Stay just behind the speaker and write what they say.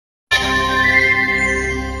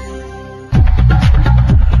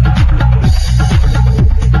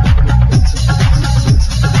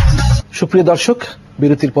সুপ্রিয় দর্শক,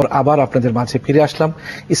 বিরতির পর আবার আপনাদের মাঝে ফিরে আসলাম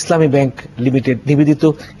ইসলামী ব্যাংক লিমিটেড নিবেদিত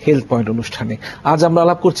হেলথ পয়েন্ট অনুষ্ঠানে। আজ আমরা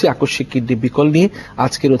আলাপ করছি আকস্মিক কিডনি বিকল নিয়ে।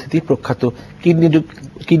 আজকের অতিথি প্রখ্যাত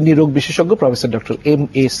কিডনি রোগ বিশেষজ্ঞ professor doctor M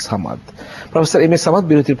A Samad. Professor M A Samad,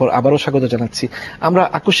 বিরতির পর আবারও স্বাগত জানাচ্ছি। আমরা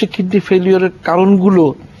আকস্মিক কিডনি ফেলিওরের কারণগুলো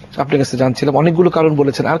আপনার কাছে জানছিলাম, অনেকগুলো কারণ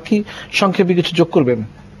বলেছেন, আর কি সংক্ষেপে কিছু যোগ করবেন?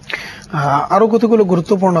 আরো কতগুলো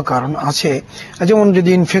গুরুত্বপূর্ণ কারণ আছে, যেমন যদি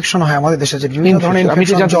ইনফেকশন হয় আমাদের দেশে যে বিভিন্ন ধরনের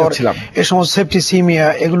ইনফেকশন, জ্বর, এই সমস্ত সেপ্টিসিমিয়া,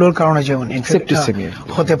 এগুলোর কারণে যেমন সেপ্টিসিমিয়া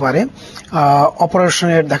হতে পারে।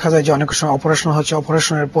 অপারেশনের দেখা যায় যে অনেক সময় অপারেশন হচ্ছে,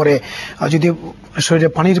 অপারেশনের পরে যদি শরীরে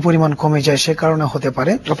পানির পরিমাণ কমে যায় সে কারণে হতে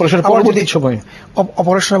পারে।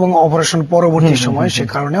 অপারেশন এবং অপারেশন পরবর্তী সময় সে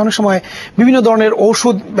কারণে অনেক সময় বিভিন্ন ধরনের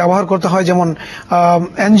ঔষধ ব্যবহার করতে হয়, যেমন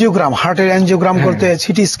অ্যাঞ্জিওগ্রাম, হার্টের অ্যাঞ্জিওগ্রাম করতে,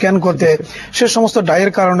 সিটি স্ক্যান করতে, সে সমস্ত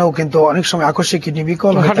ডায়ের কারণেও কিন্তু অনেক সময় আকস্মিক কিডনি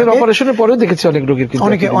বিকল। হার্টের অপারেশনের পরেও দেখেছি অনেক রোগীর,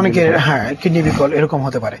 অনেকের কিডনি বিকল এরকম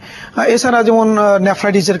হতে পারে। এছাড়া যেমন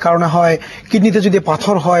নেফ্রাইটিসের কারণে হয়, কিডনিতে যদি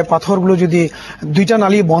পাথর হয়, পাথরগুলো যদি দুইটা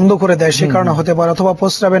নালী বন্ধ করে দেয় সে কারণে হতে পারে, অথবা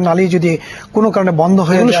প্রস্রাবের নালী যদি কোনো কারণে বন্ধ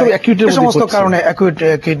হয়ে যায়, এই সমস্ত কারণে অ্যাকুইট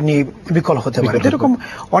কিডনি বিকল হতে পারে। এরকম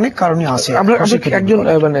অনেক কারণই আছে। একজন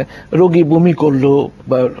রোগী বমি করলো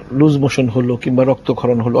বা লুজ মোশন হলো কিংবা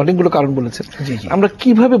রক্তক্ষরণ হলো, অনেকগুলো কারণ বলেছেন। আমরা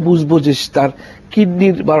কিভাবে বুঝবো যে তার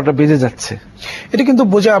কিডনির 12টা বেজে যাচ্ছে? এটা কিন্তু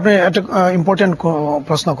বোঝা, আপনি একটা ইম্পর্টেন্ট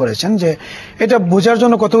প্রশ্ন করেছেন, যে এটা বোঝার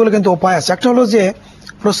জন্য কতগুলো কিন্তু উপায় আছে। একটা হলো যে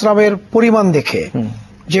প্রস্রাবের পরিমাণ দেখে,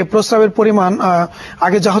 যে প্রস্রাবের পরিমাণ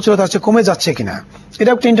আগে যা হচ্ছিল তার চেয়ে কমে যাচ্ছে কিনা।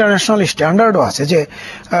 এটা একটা ইন্টারন্যাশনাল স্ট্যান্ডার্ডও আছে, যে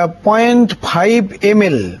 0.5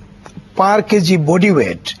 ml পার KG body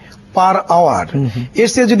weight per hour, এর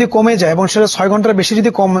চেয়ে যদি কমে যায় এবং সেটা 6 ঘন্টার বেশি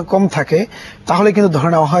যদি কম থাকে, তাহলে কিন্তু ধরে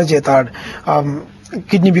নেওয়া হয় যে তার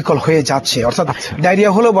কিডনি বিকল হয়ে যাচ্ছে। অর্থাৎ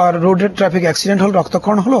ডায়রিয়া হলো বা রোড ট্রাফিক অ্যাক্সিডেন্ট হলো,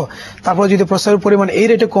 রক্তক্ষরণ হলো, তারপর যদি প্রস্রাবের পরিমাণ এই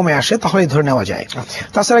রেটে কমে আসে তাহলে ধরে নেওয়া যায়।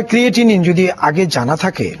 তাছাড়া ক্রিয়েটিনিন যদি আগে জানা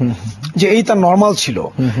থাকে যে এই তার নর্মাল ছিল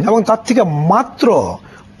এবং তার থেকে মাত্র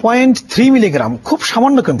 0.3 মিলিগ্রাম, খুব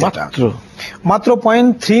সামান্য কিন্তু মাত্র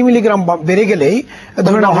 0.3 মিলিগ্রাম বেড়ে গেলেই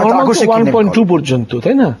ধরে নেওয়া হয় আকস্মিক কিডনি বিকল। 1.2 পর্যন্ত,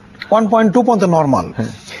 তাই না? 1.2 পর্যন্ত নর্মাল,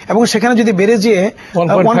 এবং সেখানে যদি বেড়ে যেয়ে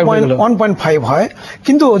 1.5 হয়,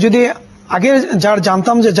 কিন্তু যদি আগে যার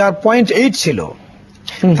জানতাম যে যার 0.8 ছিল,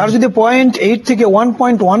 তার যদি 0.8 থেকে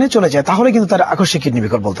 1.1-এ চলে যায়, তাহলে কিন্তু তার আকস্মিক কিডনি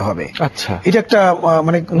বিকল বলতে হবে। আচ্ছা, এটা একটা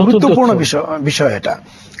মানে গুরুত্বপূর্ণ বিষয় এটা।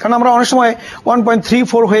 কারণ আমরা অনেক সময়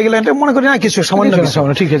 1.34 হয়ে গেলে এটা মনে করি না কিছু সামান্য,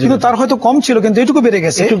 কিন্তু তার হয়তো কম ছিল কিন্তু এটুকু বেড়ে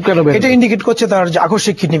গেছে, এটা ইন্ডিকেট করছে তার যে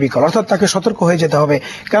আকস্মিক কিডনি বিকল। অর্থাৎ তাকে সতর্ক হয়ে যেতে হবে,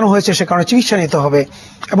 কেন হয়েছে সে কারণে চিকিৎসা নিতে হবে,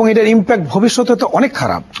 এবং এটার ইম্প্যাক্ট ভবিষ্যতে তো অনেক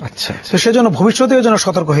খারাপ। আচ্ছা, তো সেজন্য ভবিষ্যতেও যেন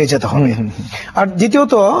সতর্ক হয়ে যেতে হবে। আর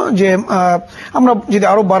দ্বিতীয়ত, যে আমরা যদি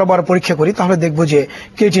আরো বারবার পরীক্ষা করি তাহলে দেখবো যে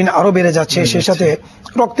ক্রিয়েটিন আরো বেড়ে যাচ্ছে, সেই সাথে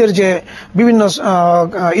রক্তের যে বিভিন্ন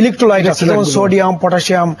ইলেকট্রোলাইট আছে, যেমন সোডিয়াম,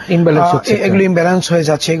 পটাশিয়াম, এগুলো ইমব্যালেন্স হয়ে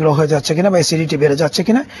যাচ্ছে, এগুলো হয়ে যাচ্ছে কিনা, বা অ্যাসিডিটি বেড়ে যাচ্ছে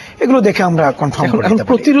কিনা, এগুলো দেখে আমরা কনফার্ম করতে পারি।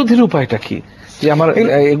 প্রতিরোধের উপায়টা কি, যে আমার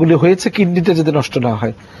এগুলি হয়েছে কিডনিতে যাতে নষ্ট না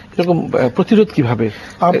হয়, এরকম প্রতিরোধ কিভাবে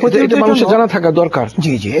মানুষের জানা থাকা দরকার?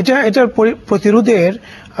 জি, এটার প্রতিরোধের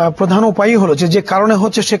প্রধান উপায় হলো যে কারণে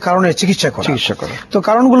হচ্ছে সে কারণের চিকিৎসা করা। তো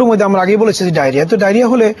কারণগুলোর মধ্যে আমরা আগেই বলেছি যে ডায়রিয়া। তো ডায়রিয়া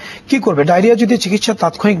হলে কি করবে? ডায়রিয়া যদি চিকিৎসা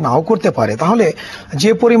তাৎক্ষণিক নাও করতে পারে, তাহলে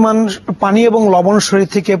যে পরিমাণ পানি এবং লবণ শরীর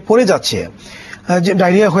থেকে পড়ে যাচ্ছে যে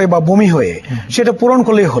ডায়রিয়া হয়ে বা বমি হয়ে, সেটা পূরণ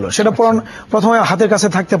করলেই হলো। সেটা পূরণ প্রথমে হাতের কাছে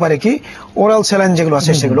থাকতে পারে কি ওরাল স্যালাইন যেগুলো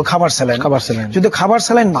আছে, সেগুলো খাবার স্যালাইন। যদি খাবার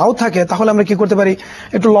স্যালাইন নাও থাকে তাহলে আমরা কি করতে পারি,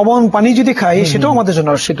 একটু লবণ পানি যদি খাই, সেটাও আমাদের জন্য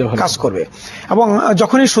কাজ করবে। এবং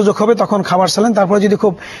যখনই সুযোগ হবে তখন খাবার স্যালাইন, তারপরে যদি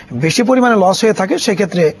খুব বেশি পরিমাণে লস হয়ে থাকে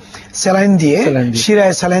সেক্ষেত্রে স্যালাইন দিয়ে,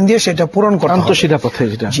 শিরায় স্যালাইন দিয়ে সেটা পূরণ করতে হবে।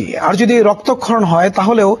 জি, আর যদি রক্তক্ষরণ হয়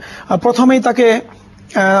তাহলেও প্রথমেই তাকে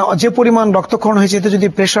যে পরিমাণ রক্তক্ষরণ হয়েছে এতে যদি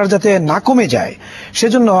প্রেশার যাতে না কমে যায়,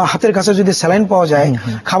 সেজন্য হাতের কাছে যদি স্যালাইন পাওয়া যায়,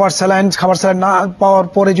 খাবার স্যালাইন না পাওয়ার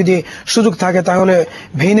পরে যদি সুযোগ থাকে তাহলে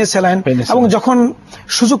ভেইনে স্যালাইন, এবং যখন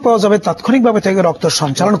সুযোগ পাওয়া যাবে তাৎক্ষণিকভাবে তাকে রক্ত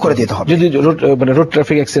সঞ্চালন করে দিতে হবে। যদি রোড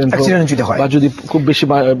ট্রাফিক অ্যাক্সিডেন্ট যদি হয়, বা যদি খুব বেশি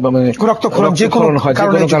রক্তক্ষরণ যে কোনো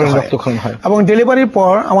কারণে রক্তক্ষরণ হয়। এবং ডেলিভারির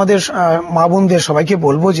পর আমাদের মা বোনদের সবাইকে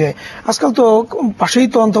বলবো যে আজকাল তো পাশেই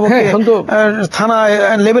তো অন্তপক্ষে থানা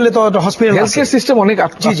লেভেলে তো হসপিটাল সিস্টেম অনেক,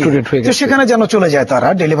 সেখানে যেন চলে যায় তারা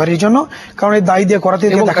ডেলিভারির জন্য। কারণ এই দায়ী দিয়ে করাতে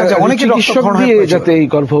দেখা যায় অনেকে রক্তক্ষরণ হয়, যাতে এই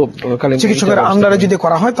গর্ভকালীন চিকিৎসকের আন্ডারে যদি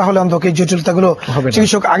করা হয় তাহলে অন্তত এই জটিলতাগুলো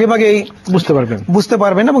চিকিৎসক আগেভাগেই বুঝতে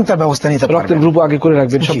পারবেন এবং তার ব্যবস্থা নিতে পারবেন। রক্তের গ্রুপ আগে করে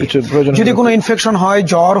রাখবেন, সবকিছু প্রয়োজন। যদি কোনো ইনফেকশন হয়,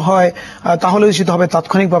 জ্বর হয়, তাহলে উচিত হবে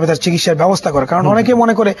তাৎক্ষণিকভাবে তার চিকিৎসার ব্যবস্থা করা। কারণ অনেকে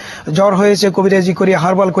মনে করে জ্বর হয়েছে, কবিরাজি করি,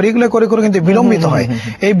 হার্বাল করি, এগুলো করে করে কিন্তু বিলম্বিত হয়।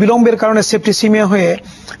 এই বিলম্বের কারণে সেপ্টিসিমিয়া হয়ে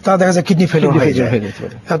তা দেখা যায় কিডনি ফেলিওর হয়ে যায়।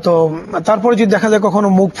 তো তারপরে যদি দেখা যায় কখনো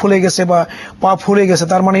মুখ ফুলে গেছে বা পা ফুলে গেছে,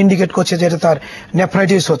 তার মানে ইন্ডিকেট করছে যে এটা তার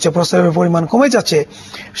নেফ্রাইটিস হচ্ছে, প্রস্রাবের পরিমাণ কমে যাচ্ছে,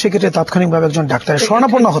 সেক্ষেত্রে তাৎক্ষণিকভাবে একজন ডাক্তারের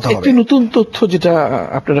শরণাপন্ন হতে হবে। একটি নতুন তথ্য যেটা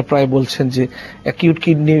আপনারা প্রায় বলছেন যে অ্যাকিউট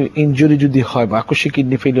কিডনি ইনজুরি যদি হয় বা আকস্মিক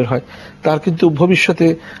কিডনি ফেলিওর হয়, তার কিন্তু ভবিষ্যতে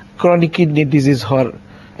ক্রনিক কিডনি ডিজিজ হওয়ার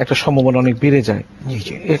একটা সম্ভাবনা অনেক বেড়ে যায়।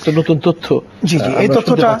 একটা নতুন তথ্য। জি জি, এই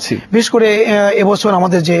তথ্যটা বিশেষ করে এবছর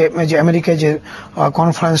আমাদের যে আমেরিকায় যে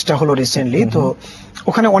কনফারেন্সটা হলো রিসেন্টলি, তো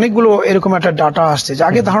ওখানে অনেকগুলো এরকম একটা ডাটা আসছে যে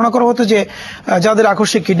আগে ধারণা করা হতো যে যাদের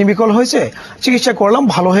আকস্মিক কিডনি বিকল হয়েছে চিকিৎসা করলাম,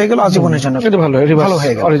 ভালো হয়ে গেল, আজীবনের জন্য ভালো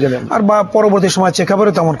হয়ে গেল, আর বা পরবর্তী সময় চেক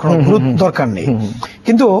আপেরও তেমন কোনো দরকার নেই।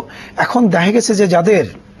 কিন্তু এখন দেখা গেছে যে যাদের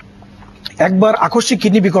একবার আকস্মিক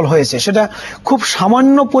কিডনি বিকল হয়েছে, সেটা খুব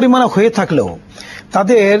সামান্য পরিমাণে হয়ে থাকলেও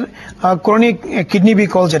তাদের ক্রনিক কিডনি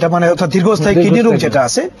বিকল যেটা মানে অর্থাৎ দীর্ঘস্থায়ী কিডনি রোগ যেটা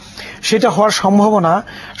আছে, সেটা হওয়ার সম্ভাবনা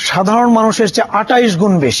সাধারণ মানুষের চেয়ে 28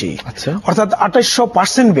 গুণ বেশি, অর্থাৎ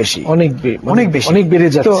 2800% বেশি, অনেক বেশি বেড়ে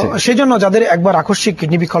যাচ্ছে। তো সেই জন্য যাদের একবার আকস্মিক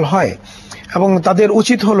কিডনি বিকল হয়, এবং তাদের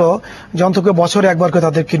উচিত হলো যে অন্তত বছরে একবার করে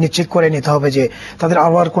তাদের কিডনি চেক করে নিতে হবে যে তাদের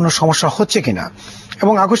আবার কোনো সমস্যা হচ্ছে কিনা।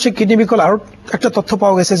 এবং আকস্মিক কিডনি বিকল আরো একটা তথ্য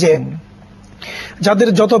পাওয়া গেছে যে যাদের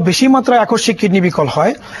যত বেশি মাত্রায় আকস্মিক কিডনি বিকল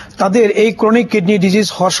হয়, তাদের এই ক্রনিক কিডনি ডিজিজ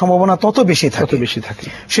হওয়ার সম্ভাবনা তত বেশি থাকে।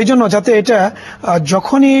 সেই জন্য যাতে এটা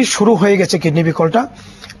যখনই শুরু হয়ে গেছে কিডনি বিকলটা,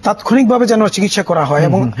 তাৎক্ষণিকভাবে যেন চিকিৎসা করা হয়,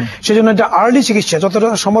 এবং সেজন্য এটা আর্লি চিকিৎসা, যতটা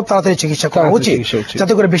সম্ভব তাড়াতাড়ি চিকিৎসা করা উচিত,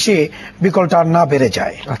 যাতে করে বেশি বিকলটা না বেড়ে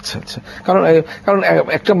যায়। আচ্ছা আচ্ছা, কারণ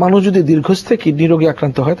একটা মানুষ যদি দীর্ঘস্থায়ী কিডনি রোগে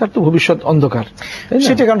আক্রান্ত হয়, তার তো ভবিষ্যৎ অন্ধকার।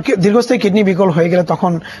 সেটা কারণ দীর্ঘস্থায়ী কিডনি বিকল হয়ে গেলে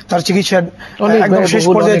তখন তার চিকিৎসা একদম শেষ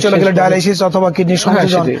পর্যায়ে চলে গেলে ডায়ালাইসিস অথবা কিডনি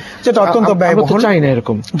সংযোজন, যেটা অত্যন্ত ব্যয়বহুল। চাই না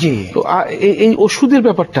এরকম। জি, তো এই ওষুধের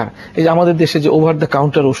ব্যাপারটা, এই যে আমাদের দেশে যে ওভার দ্য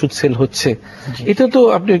কাউন্টার ওষুধ সেল হচ্ছে, এটা তো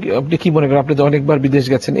আপনি কি মনে করেন? আপনি তো অনেকবার বিদেশ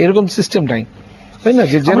গেছেন, এরকম সিস্টেম নাই, তাই না?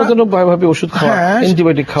 যে যেন ভাবে ওষুধ খাওয়া,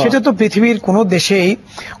 অ্যান্টিবায়োটিক খাওয়া। সেটা তো পৃথিবীর কোন দেশেই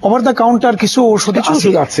ওভার দ্য কাউন্টার কিছু ওষুধ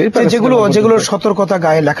আছে যেগুলো সতর্কতা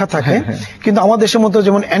গায়ে লেখা থাকে, কিন্তু আমাদের দেশের মতো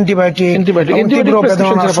যেমন অ্যান্টিবায়োটিক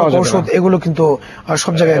ওষুধ, এগুলো কিন্তু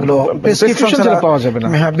সব জায়গায় এগুলো প্রেসক্রিপশন ছাড়া পাওয়া যাবে না,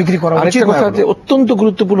 বিক্রি করা উচিত না। অত্যন্ত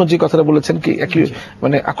গুরুত্বপূর্ণ যে কথাটা বলেছেন কি,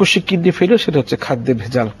 মানে আকস্মিক কিডনি ফেলিওর, সেটা হচ্ছে খাদ্যে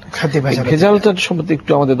ভেজাল। ভেজালটার সম্বন্ধে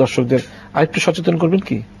একটু আমাদের দর্শকদের আরেকটু সচেতন করবেন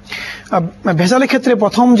কি? ভেজালের ক্ষেত্রে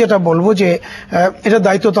প্রথম যেটা বলবো যে এটা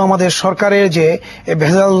দায়িত্ব তো আমাদের সরকারের, যে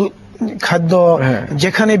ভেজাল খাদ্য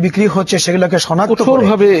যেখানে বিক্রি হচ্ছে সেগুলোকে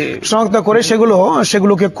শনাক্ত করে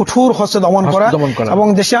সেগুলোকে কঠোর হস্তে দমন করা, এবং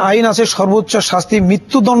দেশে আইন আছে সর্বোচ্চ শাস্তি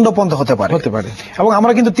মৃত্যুদণ্ড পর্যন্ত হতে পারে। এবং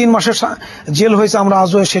আমরা কিন্তু 3 মাসের জেল হয়েছে, আমরা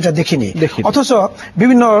আজও সেটা দেখিনি। অথচ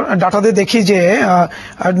বিভিন্ন ডাটাতে দেখি যে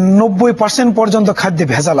 90% পর্যন্ত খাদ্যে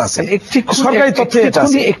ভেজাল আছে। সরকারি তথ্য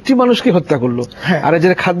একটি মানুষকে হত্যা করলো, আর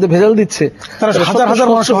যারা খাদ্যে ভেজাল দিচ্ছে তারা হাজার হাজার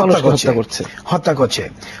মানুষকে হত্যা করছে।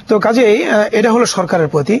 তো কাজেই এটা হলো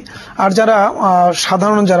সরকারের প্রতি। আর যারা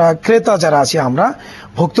সাধারণ যারা ক্রেতা যারা আছে, আমরা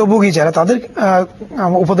ভুক্তভোগী যারা, তাদের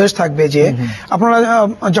উপদেশ থাকবে যে আপনারা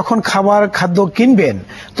যখন খাদ্য কিনবেন,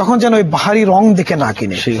 তখন যেন ওই বাহারি রং দেখে না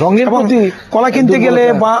কিনে। কলা কিনতে গেলে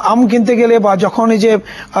বা আম কিনতে গেলে, বা যখন এই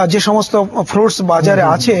যে সমস্ত ফ্রুটস বাজারে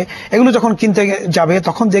আছে, এগুলো যখন কিনতে যাবে,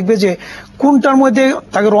 তখন দেখবে যে কোনটার মধ্যে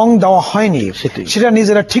তাকে রং দেওয়া হয়নি, সেটা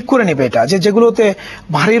নিজেরা ঠিক করে নেবে। এটা যেগুলোতে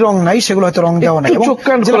ভারী রং নাই, সেগুলো হয়তো রং দেওয়া নাই, এবং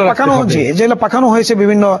যেগুলো পাকানো হয়েছে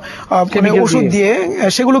বিভিন্ন ওষুধ দিয়ে,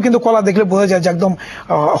 সেগুলো কিন্তু কলা দেখলে বোঝা যায় যে একদম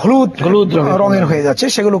হলুদ রঙের হয়ে যাচ্ছে।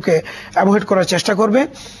 সেগুলোকে অ্যাভয়েড করার চেষ্টা করবে।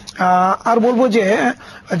 আর বলবো যে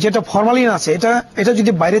যেটা ফরমালিন আছে, এটা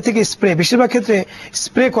যদি বাইরে থেকে বেশিরভাগ ক্ষেত্রে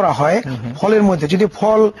স্প্রে করা হয় ফলের মধ্যে, যদি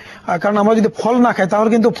ফল, কারণ আমরা যদি ফল না খাই, তাহলে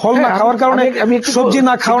কিন্তু ফল না খাওয়ার কারণে, সবজি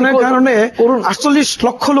না খাওয়ানোর কারণে 48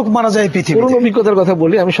 লক্ষ লোক মারা যায় পৃথিবীতে। অভিজ্ঞতার কথা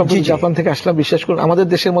বলি, আমি সম্প্রতি জাপান থেকে আসলাম। বিশ্বাস করুন, আমাদের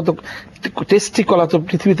দেশের মতো টেস্টি কলা তো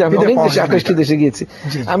পৃথিবীতে, আমি অনেক দেশে 28টি দেশে গিয়েছি,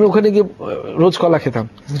 আমি ওখানে গিয়ে রোজ কলা খেতাম।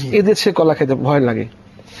 এদের সে কলা খেতে ভয় লাগে।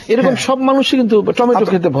 এরকম সব মানুষই কিন্তু টমেটো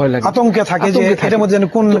খেতে ভয় লাগে, আতঙ্কে থাকে যে এটার মধ্যে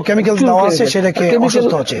কোন কেমিক্যাল দেওয়া আছে, সেটাকে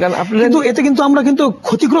অসুস্থ হচ্ছে। কিন্তু এতে কিন্তু আমরা কিন্তু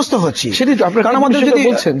ক্ষতিগ্রস্ত হচ্ছি। কারণ আমাদের যদি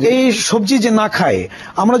এই সবজি যে না খাই,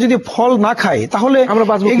 আমরা যদি ফল না খাই, তাহলে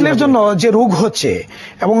এগুলোর জন্য যে রোগ হচ্ছে,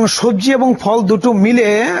 এবং সবজি এবং ফল দুটো মিলে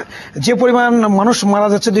যে পরিমাণ মানুষ মারা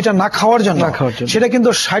যাচ্ছে দুইটা না খাওয়ার জন্য, সেটা কিন্তু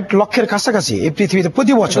 60 লক্ষের কাছাকাছি এই পৃথিবীতে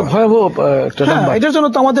প্রতি বছর। ভয়াবহ। এটার জন্য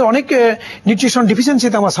তো আমাদের অনেক নিউট্রিশন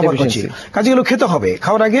ডিফিসিয়েন্সিতে আমরা সাফার করছি। কাজে এগুলো খেতে হবে।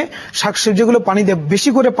 খাওয়ার আগে দিয়ে শাকসবজিগুলো পানি দিয়ে বেশি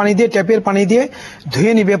করে পানি দিয়ে ট্যাপের পানি দিয়ে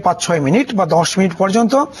ধুয়ে নিবে 5-6 মিনিট বা 10 মিনিট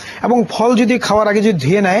পর্যন্ত, এবং ফল যদি খাওয়ার আগে যদি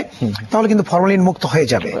ধুয়ে নেয় তাহলে কিন্তু ফরমালিন মুক্ত হয়ে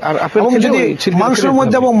যাবে। এবং যদি মাংসের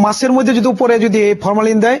মধ্যে এবং মাছের মধ্যে যদি উপরে যদি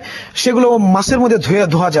ফরমালিন দেয় সেগুলো মাছের মধ্যে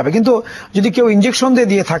ধোয়া যাবে, কিন্তু যদি কেউ ইনজেকশন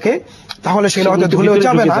দিয়ে থাকে তাহলে সেগুলো হয়তো ধুলেও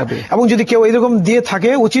যাবে না। এবং যদি কেউ এরকম দিয়ে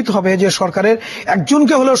থাকে, উচিত হবে যে সরকারের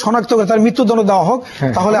একজনকে হলেও শনাক্ত করে তার মৃত্যুদণ্ড দেওয়া হোক,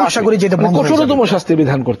 তাহলে আশা করি যেটা কঠোরতম শাস্তির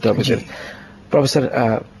বিধান করতে হবে। প্রফেসর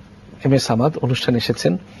এম এ সামাদ অনুষ্ঠানে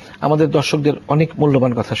এসেছেন, আমাদের দর্শকদের অনেক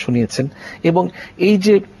মূল্যবান কথা শুনিয়েছেন, এবং এই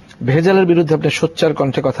যে ভেজালের বিরুদ্ধে আপনি সোচ্চার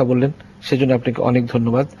কণ্ঠে কথা বললেন সেজন্য আপনাকে অনেক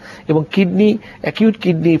ধন্যবাদ। এবং কিডনি অ্যাকিউট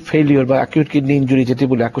কিডনি ফেলিওর বা অ্যাকিউট কিডনি ইনজুরি যেটি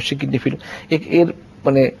বলে আকস্মিক কিডনি ফেলিওর, এর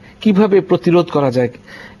মানে কিভাবে প্রতিরোধ করা যায়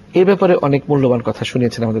এ ব্যাপারে অনেক মূল্যবান কথা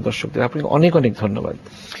শুনিয়েছেন আমাদের দর্শকদের। আপনাকে অনেক অনেক ধন্যবাদ।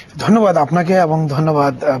 ধন্যবাদ আপনাকে, এবং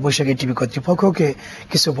ধন্যবাদ বৈশাখী টিভি কর্তৃপক্ষকে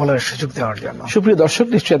কিছু বলার সুযোগ দেওয়ার জন্য। সুপ্রিয় দর্শক,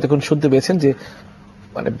 নিশ্চয়ই এতক্ষণ শুনতে পেয়েছেন যে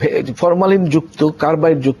মানে ফরমালিন যুক্ত,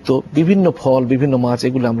 কার্বাইড যুক্ত বিভিন্ন ফল, বিভিন্ন মাছ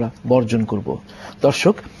এগুলো আমরা বর্জন করব।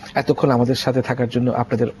 দর্শক, এতক্ষণ আমাদের সাথে থাকার জন্য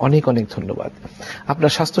আপনাদের অনেক অনেক ধন্যবাদ।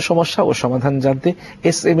 আপনার স্বাস্থ্য সমস্যা ও সমাধান জানতে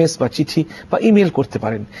SMS বা চিঠি বা ইমেল করতে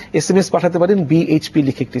পারেন। SMS পাঠাতে পারেন BHP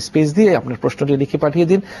লিখে একটি স্পেস দিয়ে আপনার প্রশ্নটি লিখে পাঠিয়ে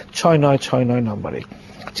দিন 6969 নম্বরে।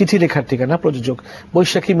 চিঠি লেখার ঠিকানা প্রযোজক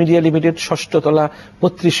বৈশাখী মিডিয়া লিমিটেড, 6ষ্ঠ তলা,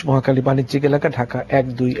 32 মহাখালী বাণিজ্যিক এলাকা, ঢাকা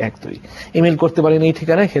 1212। ইমেল করতে পারেন এই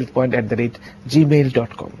ঠিকানায়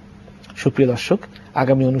healthpoint@gmail.com। সুপ্রিয় দর্শক,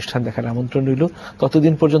 আগামী অনুষ্ঠান দেখার আমন্ত্রণ রইল।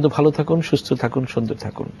 ততদিন পর্যন্ত ভালো থাকুন, সুস্থ থাকুন, সুন্দর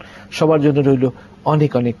থাকুন। সবার জন্য রইল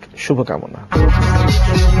অনেক অনেক শুভকামনা।